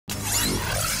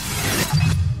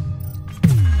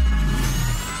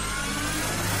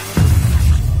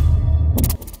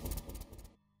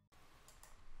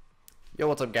Yo,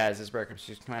 what's up guys, it's Brett from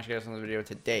Smash guys on the video.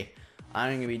 Today I'm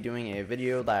going to be doing a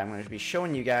video that I'm going to be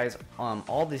showing you guys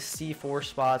all the C4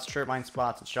 spots, trip mine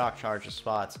spots, and shock charges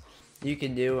spots you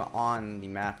can do on the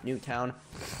map Nuketown.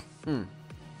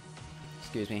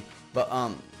 Excuse me. But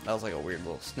that was like a weird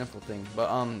little sniffle thing.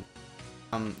 But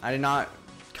I did not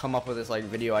come up with this like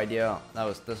video idea.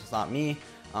 This was not me.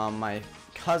 My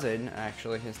cousin,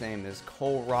 actually, his name is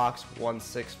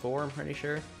ColeRocks164, I'm pretty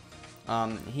sure.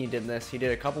 He did this. He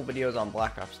did a couple videos on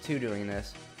Black Ops 2 doing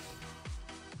this.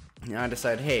 And I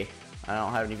decided, hey, I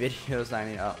don't have any videos.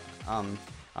 I need I'm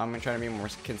gonna try to be more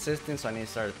consistent, so I need to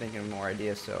start thinking of more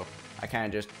ideas. So I kind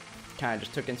of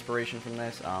just took inspiration from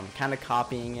this, kind of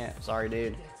copying it. Sorry,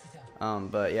 dude.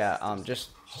 But yeah,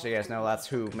 just so you guys know, that's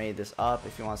who made this up.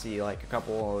 If you want to see like a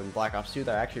couple in Black Ops 2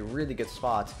 that are actually really good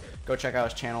spots, go check out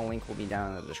his channel. Link will be down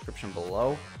in the description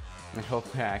below. And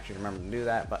hopefully I actually remember to do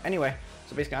that. But anyway,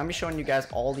 so basically I'm gonna be showing you guys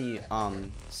all the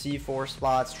C4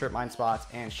 spots, trip mine spots,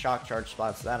 and shock charge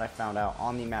spots that I found out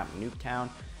on the map Nuketown.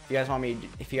 If you guys want me,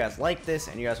 if you guys like this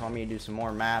and you guys want me to do some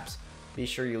more maps, be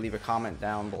sure you leave a comment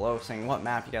down below saying what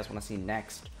map you guys want to see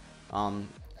next.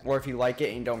 Or if you like it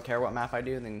and you don't care what map I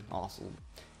do,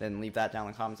 then leave that down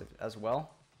in the comments as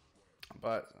well.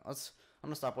 But I'm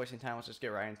gonna stop wasting time. Let's just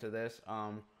get right into this.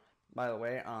 By the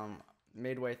way,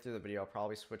 midway through the video I'll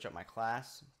probably switch up my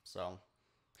class, so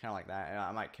kind of like that. I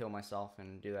might kill myself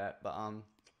and do that, but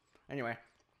anyway,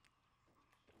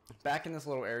 back in this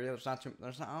little area, I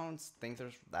don't think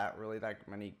there's really that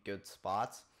many good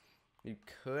spots. You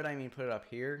could, put it up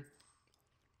here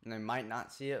and they might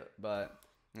not see it, but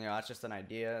you know, that's just an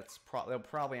idea. They'll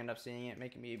probably end up seeing it,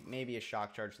 making maybe a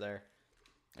shock charge there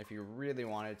if you really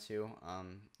wanted to.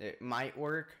 It might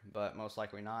work, but most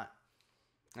likely not.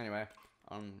 Anyway,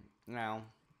 now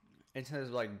into this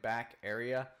like back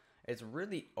area, it's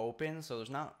really open, so there's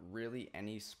not really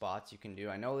any spots you can do.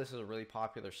 I know this is a really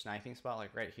popular sniping spot,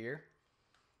 like right here.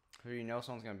 If you know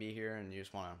someone's gonna be here and you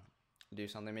just want to do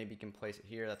something, maybe you can place it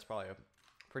here. That's probably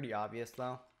pretty obvious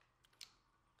though.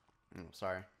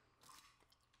 Sorry.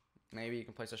 Maybe you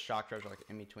can place a shock charge like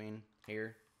in between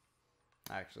here.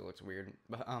 Actually looks weird,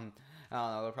 but I don't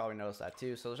know, they'll probably notice that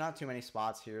too. So there's not too many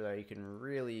spots here that you can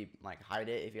really like hide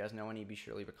it. If you guys know any, be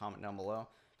sure to leave a comment down below.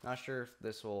 Not sure if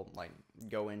this will like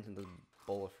go into the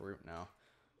bowl of fruit now.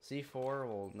 C4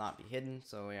 will not be hidden,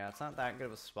 so yeah, it's not that good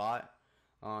of a spot.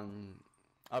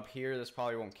 Up here, this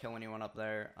probably won't kill anyone up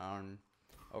there.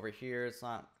 Over here, it's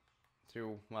not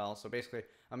too well. So basically,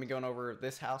 I'm gonna be going over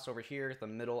this house over here, the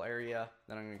middle area.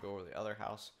 Then I'm gonna go over the other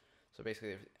house. So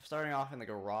basically, starting off in the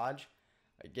garage.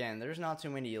 Again, there's not too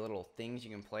many little things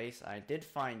you can place. I did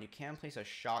find you can place a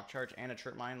shock charge and a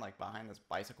trip mine like behind this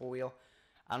bicycle wheel.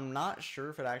 I'm not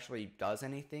sure if it actually does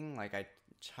anything. Like I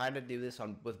tried to do this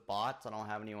with bots. I don't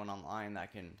have anyone online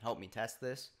that can help me test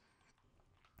this.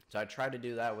 So I tried to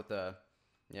do that with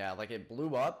like it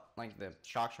blew up, like the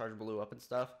shock charge blew up and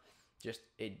stuff. Just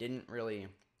it didn't really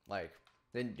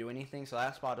didn't do anything. So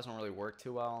that spot doesn't really work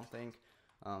too well, I don't think.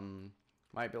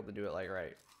 Might be able to do it like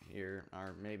right here,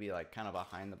 or maybe like kind of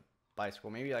behind the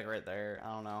bicycle, maybe like right there. I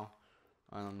don't know.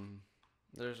 I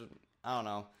don't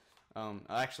know.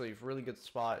 Actually, a really good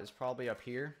spot is probably up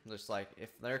here. Just like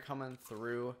if they're coming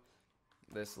through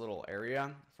this little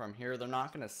area from here, they're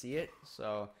not gonna see it.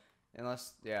 So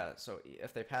so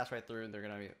if they pass right through, they're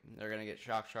gonna get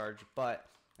shock charged. But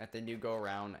if they do go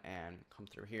around and come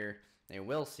through here, they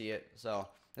will see it. So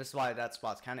this is why that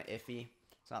spot's kind of iffy.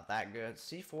 It's not that good.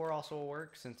 C4 also will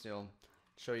work, since it'll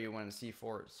show you when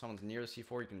someone's near the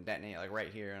C4, you can detonate like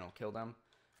right here and it'll kill them.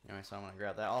 Anyway, so I'm gonna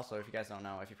grab that. Also, if you guys don't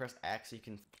know, if you press X, you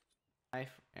can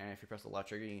knife, and if you press the left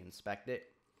trigger, you can inspect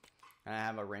it. And I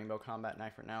have a rainbow combat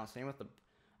knife right now. Same with the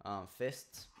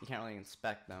fists. You can't really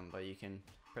inspect them, but you can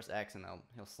press X and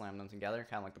he'll slam them together,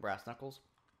 kind of like the brass knuckles.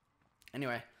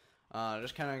 Anyway,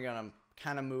 just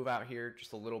gonna move out here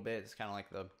just a little bit. It's kind of like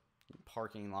the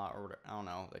parking lot, or I don't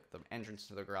know, like the entrance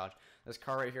to the garage. This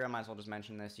car right here, I might as well just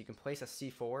mention this. You can place a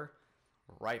C4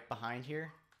 right behind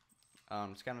here.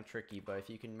 It's kind of tricky, but if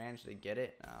you can manage to get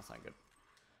it, that's not a good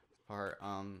part.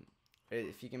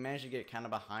 If you can manage to get it kind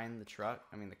of behind the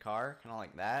the car, kind of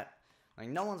like that, like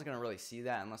no one's gonna really see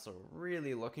that unless they're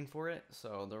really looking for it.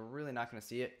 So they're really not gonna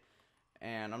see it.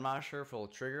 And I'm not sure if it'll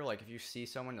trigger. Like if you see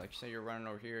someone, like say you're running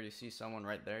over here, you see someone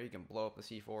right there, you can blow up the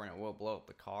C4 and it will blow up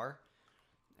the car,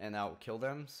 and that will kill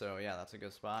them. So yeah, that's a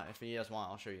good spot. If you guys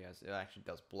want, I'll show you guys. It actually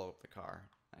does blow up the car.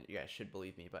 You guys should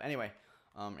believe me. But anyway,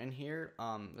 in here,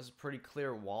 this is a pretty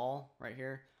clear wall right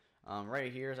here.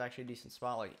 Right here is actually a decent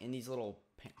spot. Like in these little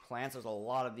plants, there's a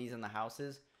lot of these in the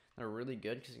houses. They're really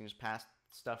good because you can just pass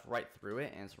stuff right through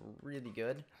it, and it's really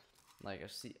good. Like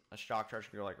a shock charge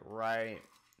can go like right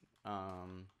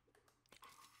like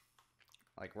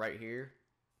right here.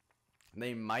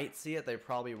 They might see it. They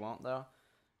probably won't though,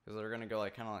 because they're gonna go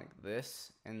like kind of like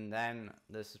this, and then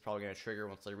this is probably gonna trigger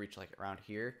once they reach like around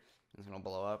here. It's gonna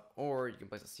blow up. Or you can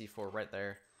place a C4 right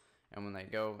there, and when they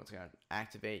go, it's gonna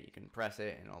activate. You can press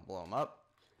it, and it'll blow them up.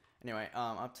 Anyway,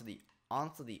 onto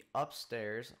the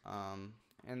upstairs.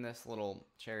 In this little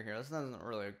chair here. This isn't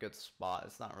really a good spot.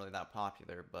 It's not really that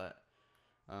popular, but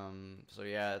so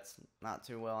yeah, it's not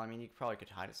too well. I mean, you probably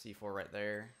could hide a C4 right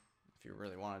there if you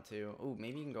really wanted to. Oh,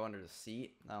 maybe you can go under the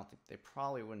seat. I don't think they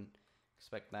probably wouldn't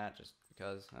expect that, just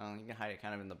because you can hide it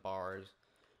kind of in the bars.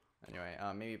 Anyway,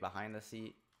 maybe behind the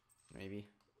seat, maybe.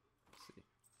 Let's see.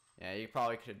 Yeah, you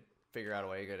probably could figure out a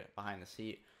way to get it behind the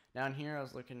seat. Down here, I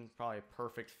was looking probably a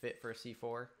perfect fit for a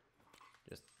C4.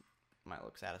 Just might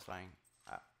look satisfying.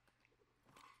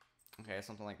 Okay,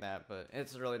 something like that, but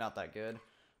it's really not that good.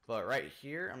 But right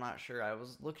here, I'm not sure. I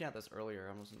was looking at this earlier.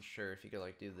 I wasn't sure if you could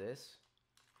like do this.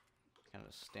 Kind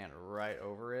of stand right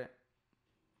over it.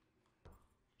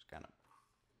 Just kind of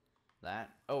that.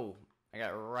 Oh, I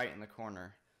got it right in the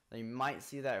corner. They might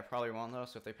see that. It probably won't though.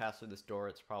 So if they pass through this door,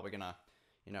 it's probably gonna,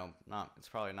 it's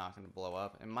probably not gonna blow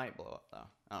up. It might blow up though.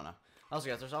 I don't know. Also,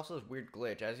 guys, there's also this weird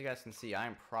glitch. As you guys can see, I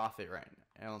am Prophet right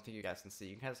now. I don't think you guys can see.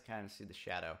 You guys kind of see the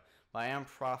shadow. But I am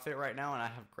Prophet right now, and I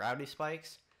have gravity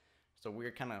spikes. It's a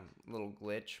weird kind of little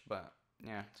glitch, but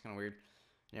yeah, it's kind of weird.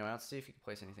 Anyway, let's see if you can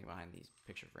place anything behind these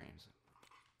picture frames.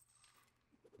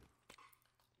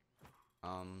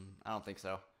 I don't think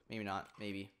so. Maybe not.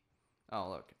 Maybe. Oh,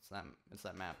 look, it's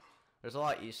that map. There's a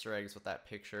lot of Easter eggs with that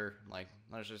picture. Like,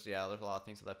 there's a lot of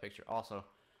things with that picture. Also,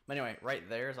 but anyway, right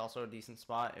there is also a decent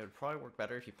spot. It would probably work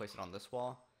better if you place it on this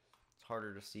wall. It's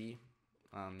harder to see.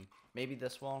 Maybe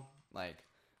this wall. Like,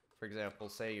 for example,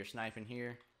 say you're sniping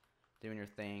here, doing your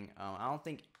thing. I don't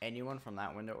think anyone from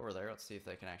that window over there. Let's see if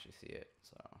they can actually see it.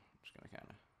 So I'm just gonna kind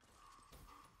of.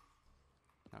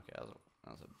 Okay,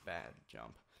 that was a bad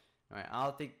jump. Alright, I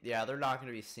don't think, yeah, they're not going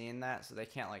to be seeing that, so they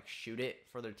can't, like, shoot it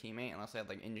for their teammate unless they had,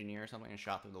 like, engineer or something and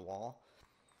shot through the wall.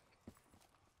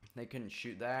 They couldn't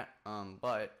shoot that,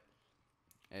 but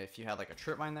if you had, like, a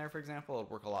trip mine there, for example, it would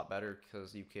work a lot better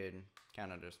because you could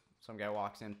kind of just, some guy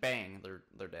walks in, bang,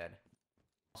 they're dead.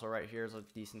 Also, right here is a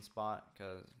decent spot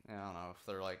because, I don't know if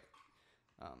they're, like,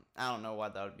 I don't know why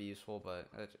that would be useful, but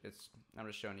I'm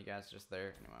just showing you guys just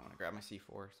there. Anyway, I'm going to grab my C4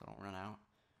 so I don't run out.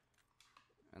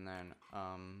 And then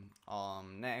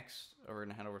next, we're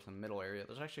gonna head over to the middle area.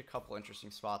 There's actually a couple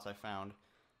interesting spots I found.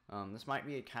 This might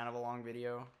be kind of a long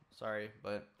video, sorry,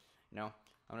 but I'm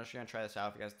just gonna try this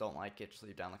out. If you guys don't like it, just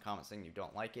leave down in the comments saying you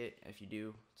don't like it. If you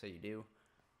do, say you do.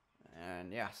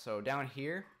 And yeah, so down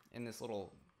here in this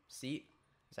little seat,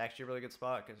 it's actually a really good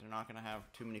spot because you're not gonna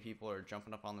have too many people are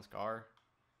jumping up on this car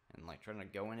and like trying to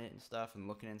go in it and stuff and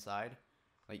looking inside.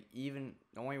 Like, even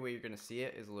the only way you're gonna see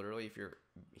it is literally if you're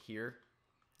here,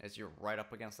 as you're right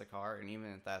up against the car, and even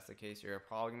if that's the case, you're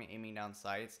probably gonna be aiming down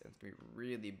sights, and it's gonna be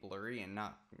really blurry, and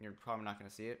you're probably not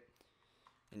gonna see it.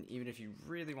 And even if you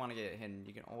really want to get it hidden,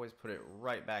 you can always put it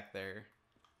right back there.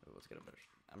 Ooh, let's get a better.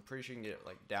 I'm pretty sure you can get it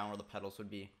like down where the pedals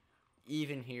would be.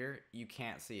 Even here, you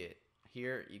can't see it.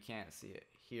 Here, you can't see it.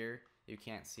 Here, you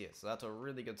can't see it. So that's a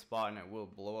really good spot, and it will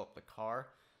blow up the car.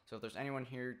 So if there's anyone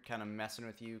here kind of messing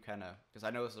with you, because I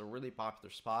know this is a really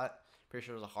popular spot. Pretty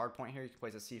sure there's a hard point here. You can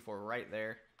place a C4 right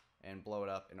there and blow it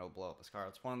up, and it'll blow up this car.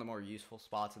 It's one of the more useful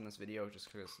spots in this video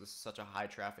just because this is such a high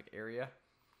traffic area.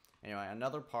 Anyway,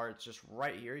 another part is just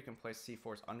right here. You can place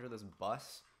C4s under this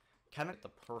bus, kind of at the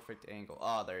perfect angle.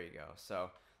 Oh, there you go. So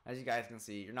as you guys can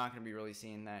see, you're not going to be really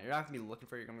seeing that. You're not going to be looking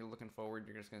for it. You're going to be looking forward.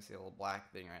 You're just going to see a little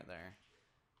black thing right there.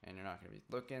 And you're not going to be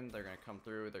looking. They're going to come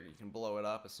through. You can blow it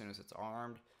up as soon as it's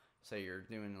armed. Say you're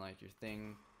doing like your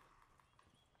thing.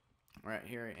 Right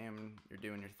here I am, you're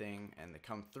doing your thing, and they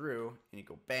come through, and you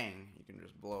go bang, you can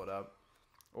just blow it up.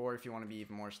 Or if you want to be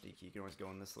even more sneaky, you can always go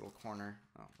in this little corner.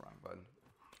 Oh, wrong button.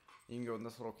 You can go in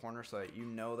this little corner so that you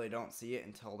know they don't see it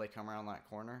until they come around that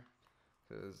corner.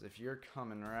 Because if you're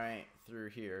coming right through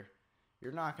here,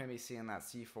 you're not going to be seeing that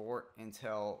C4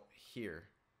 until here.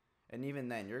 And even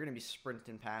then, you're going to be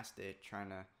sprinting past it, trying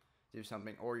to do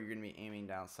something, or you're going to be aiming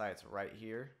down sights right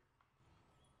here.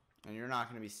 And you're not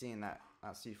going to be seeing that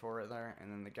C4 right there.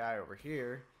 And then the guy over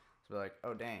here is be like,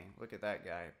 oh dang, look at that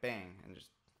guy. Bang. And just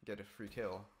get a free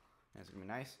kill. And it's going to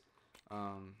be nice.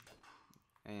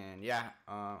 And yeah,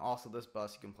 also this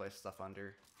bus you can place stuff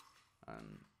under.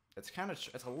 It's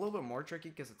a little bit more tricky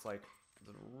because it's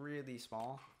really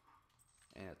small.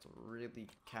 And it's really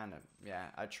kind of, yeah,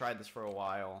 I tried this for a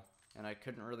while. And I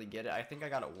couldn't really get it. I think I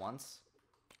got it once.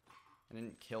 I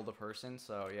didn't kill the person,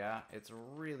 so yeah, it's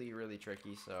really, really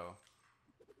tricky, so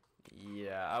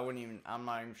Yeah, I'm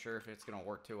not even sure if it's gonna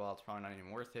work too well. It's probably not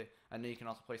even worth it. I know you can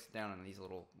also place it down in these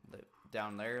little,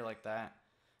 down there like that.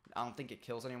 I don't think it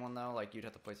kills anyone though. Like you'd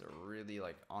have to place it really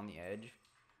like on the edge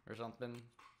or something.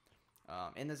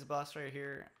 In this bus right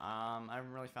here, I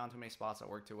haven't really found too many spots that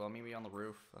work too well. Maybe on the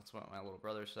roof. That's what my little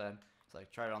brother said. It's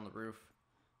like try it on the roof.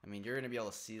 I mean, you're gonna be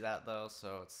able to see that though,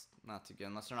 so it's not too good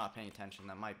unless they're not paying attention.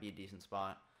 That might be a decent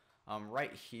spot.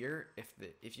 Right here,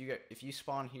 if you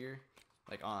spawn here,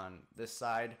 like on this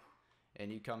side,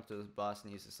 and you come to this bus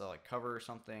and use this like cover or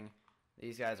something,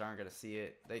 these guys aren't gonna see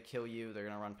it. They kill you. They're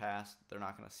gonna run past. They're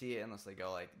not gonna see it unless they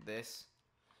go like this.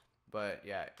 But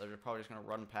yeah, they're probably just gonna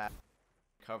run past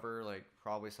cover, like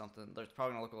probably something. There's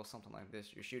probably gonna look a little something like this.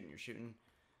 You're shooting.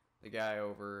 The guy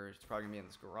over is probably gonna be in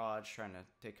this garage trying to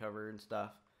take cover and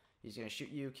stuff. He's gonna shoot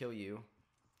you, kill you.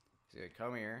 He's gonna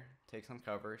come here, take some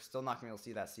cover. Still not gonna be able to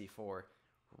see that C4.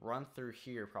 Run through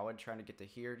here, probably trying to get to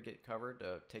here to get covered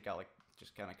to take out, like,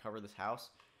 just kind of cover this house.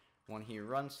 When he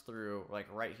runs through, like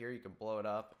right here, you can blow it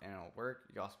up and it'll work.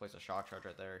 You can also place a shock charge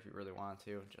right there if you really want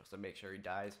to, just to make sure he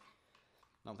dies.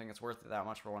 I don't think it's worth it that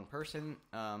much for one person.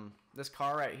 This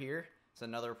car right here is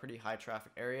another pretty high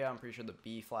traffic area. I'm pretty sure the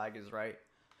B flag is right.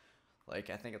 Like,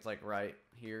 I think it's like right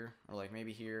here, or like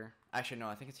maybe here. Actually, no,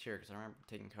 I think it's here because I remember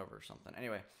taking cover or something.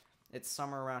 Anyway, it's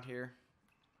somewhere around here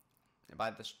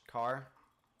by this car.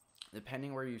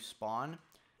 Depending where you spawn,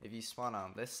 if you spawn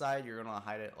on this side, you're gonna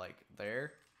hide it like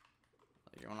there.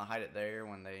 You're gonna hide it there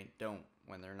when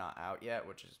they're not out yet,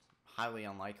 which is highly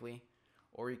unlikely.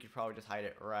 Or you could probably just hide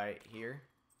it right here.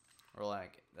 Or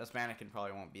like, this mannequin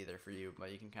probably won't be there for you,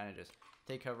 but you can kind of just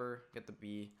take cover, get the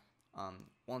B.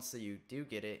 Once you do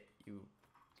get it, you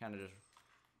kind of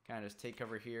just take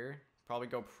cover here. Probably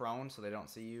go prone so they don't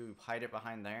see you. Hide it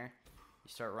behind there. You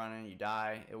start running, you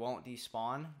die. It won't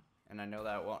despawn, and I know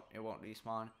that it won't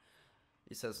despawn.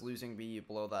 It says losing B, you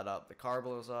blow that up. The car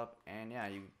blows up, and yeah,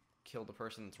 you kill the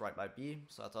person that's right by B.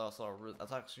 So that's also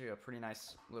that's actually a pretty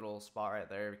nice little spot right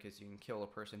there because you can kill a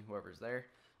person whoever's there.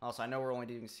 Also, I know we're only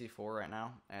doing C4 right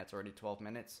now, and it's already 12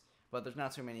 minutes. But there's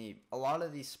not too many. A lot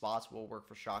of these spots will work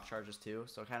for shock charges too.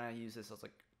 So kind of use this as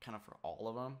like kind of for all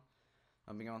of them.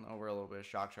 I'll be going over a little bit of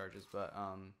shock charges, but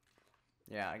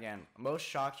yeah. Again, most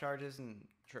shock charges and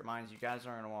trip mines, you guys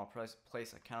are gonna want to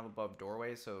place like kind of above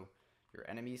doorways so your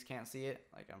enemies can't see it.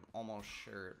 Like I'm almost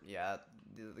sure. Yeah,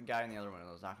 the guy in the other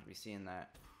window is not gonna be seeing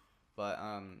that. But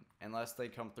unless they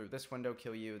come through this window,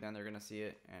 kill you, then they're gonna see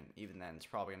it, and even then, it's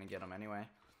probably gonna get them anyway.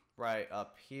 Right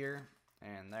up here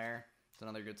and there. It's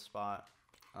another good spot.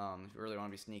 If you really want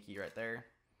to be sneaky right there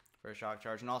for a shock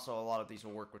charge. And also a lot of these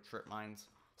will work with trip mines.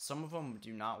 Some of them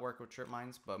do not work with trip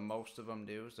mines, but most of them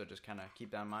do. So just kind of keep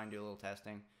that in mind, do a little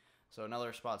testing. So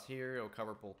another spot's here. It'll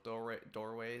cover both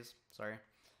doorways. Sorry.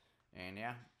 And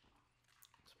yeah,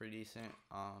 it's pretty decent.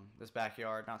 This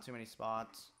backyard, not too many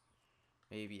spots.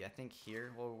 Maybe, I think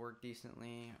here will work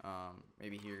decently.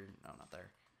 Maybe here, no, not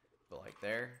there. But like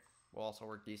there will also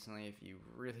work decently if you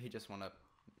really just want to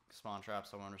spawn trap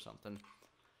someone or something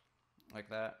like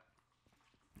that.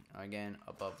 Again,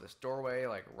 above this doorway,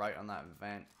 like right on that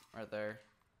vent right there.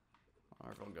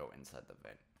 Or if we'll go inside the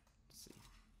vent. Let's see.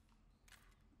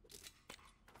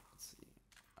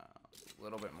 A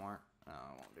little bit more. I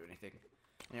won't do anything.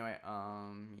 Anyway,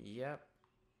 yep.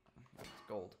 It's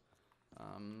gold.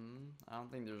 I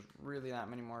don't think there's really that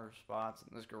many more spots.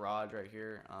 This garage right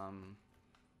here.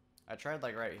 I tried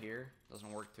like right here.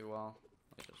 Doesn't work too well.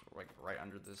 Like just like right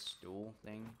under this stool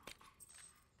thing.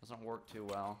 Doesn't work too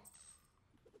well.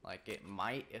 Like it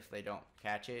might if they don't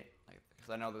catch it. Like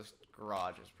because I know this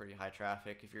garage is pretty high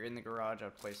traffic. If you're in the garage,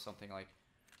 I'd place something like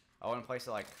I wouldn't place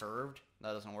it like curved.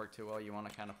 That doesn't work too well. You want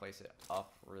to kind of place it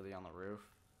up really on the roof.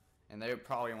 And they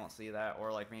probably won't see that.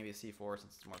 Or like maybe a C4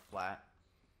 since it's more flat.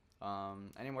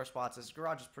 Any more spots? This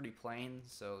garage is pretty plain,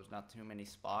 so there's not too many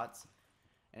spots.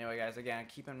 Anyway, guys, again,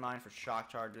 keep in mind for shock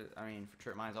charges, for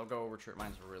trip mines, I'll go over trip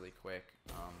mines really quick.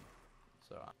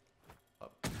 So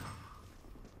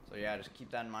yeah, just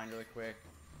keep that in mind really quick.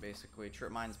 Basically,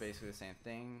 trip mines basically the same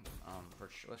thing. For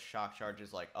shock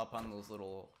charges, like up on those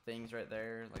little things right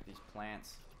there, like these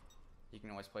plants, you can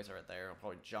always place it right there. It'll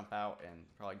probably jump out and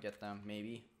probably get them,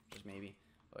 maybe, just maybe.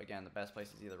 But again, the best place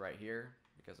is either right here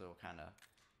because it'll kind of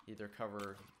either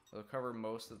cover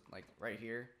most of, like right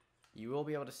here. You will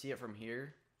be able to see it from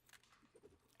here.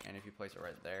 And if you place it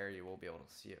right there, you will be able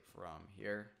to see it from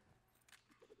here.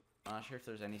 I'm not sure if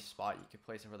there's any spot you could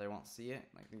place it where they won't see it.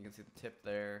 Like you can see the tip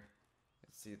there. You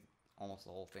can see almost the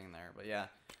whole thing there. But yeah,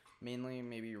 mainly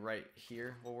maybe right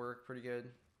here will work pretty good.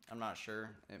 I'm not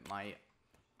sure. It might.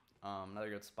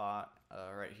 Another good spot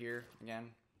right here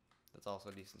again. That's also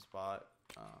a decent spot.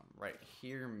 Right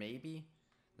here maybe.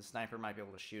 The sniper might be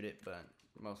able to shoot it, but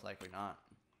most likely not.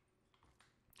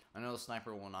 I know the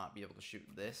sniper will not be able to shoot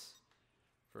this.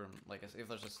 From like, if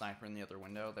there's a sniper in the other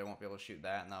window, they won't be able to shoot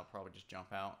that, and that'll probably just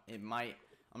jump out. It might.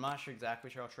 I'm not sure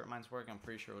exactly how trip mines work. I'm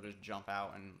pretty sure it'll just jump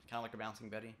out and kind of like a bouncing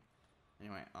Betty.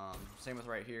 Anyway, same with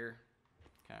right here.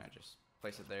 Kind of just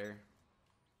place it there.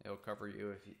 It'll cover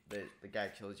you if the guy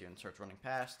kills you and starts running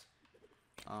past.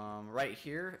 Right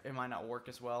here, it might not work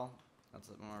as well. That's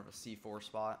more of a C4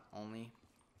 spot only.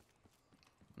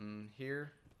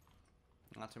 Here,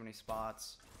 not too many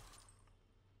spots.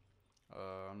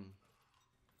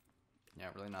 Yeah,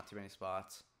 really not too many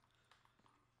spots.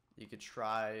 You could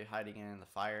try hiding in the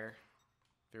fire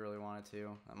if you really wanted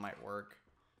to. That might work.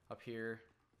 Up here,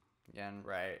 again,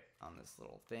 right on this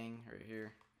little thing right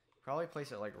here. Probably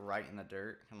place it like right in the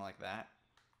dirt, kind of like that.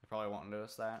 They probably won't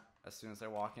notice that as soon as they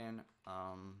walk in.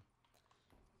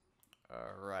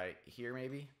 Right here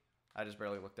maybe. I just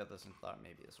barely looked at this and thought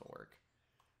maybe this will work.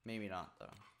 Maybe not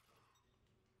though.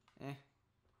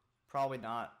 Probably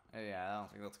not. Yeah, I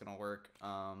don't think that's gonna work.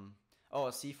 Oh,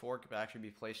 a C4 could actually be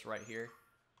placed right here,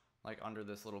 like under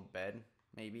this little bed,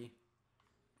 maybe.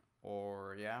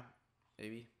 Or yeah,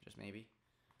 maybe, just maybe.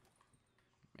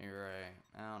 Maybe right.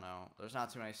 I don't know. There's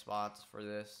not too many spots for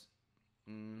this.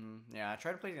 Yeah, I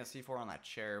tried placing a C4 on that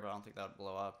chair, but I don't think that would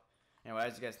blow up. Anyway,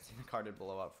 as you guys can see, the car did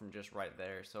blow up from just right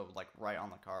there. So like right on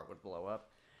the car it would blow up.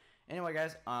 Anyway,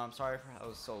 guys, sorry for that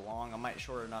was so long. I might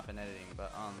shorten up in editing,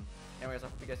 but anyways, I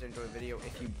hope you guys enjoyed the video.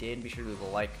 If you did, be sure to leave a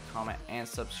like, comment, and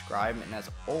subscribe. And as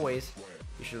always,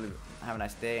 be sure to have a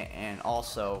nice day. And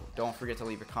also, don't forget to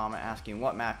leave a comment asking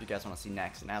what map you guys want to see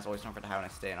next. And as always, don't forget to have a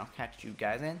nice day. And I'll catch you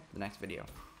guys in the next video.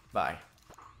 Bye.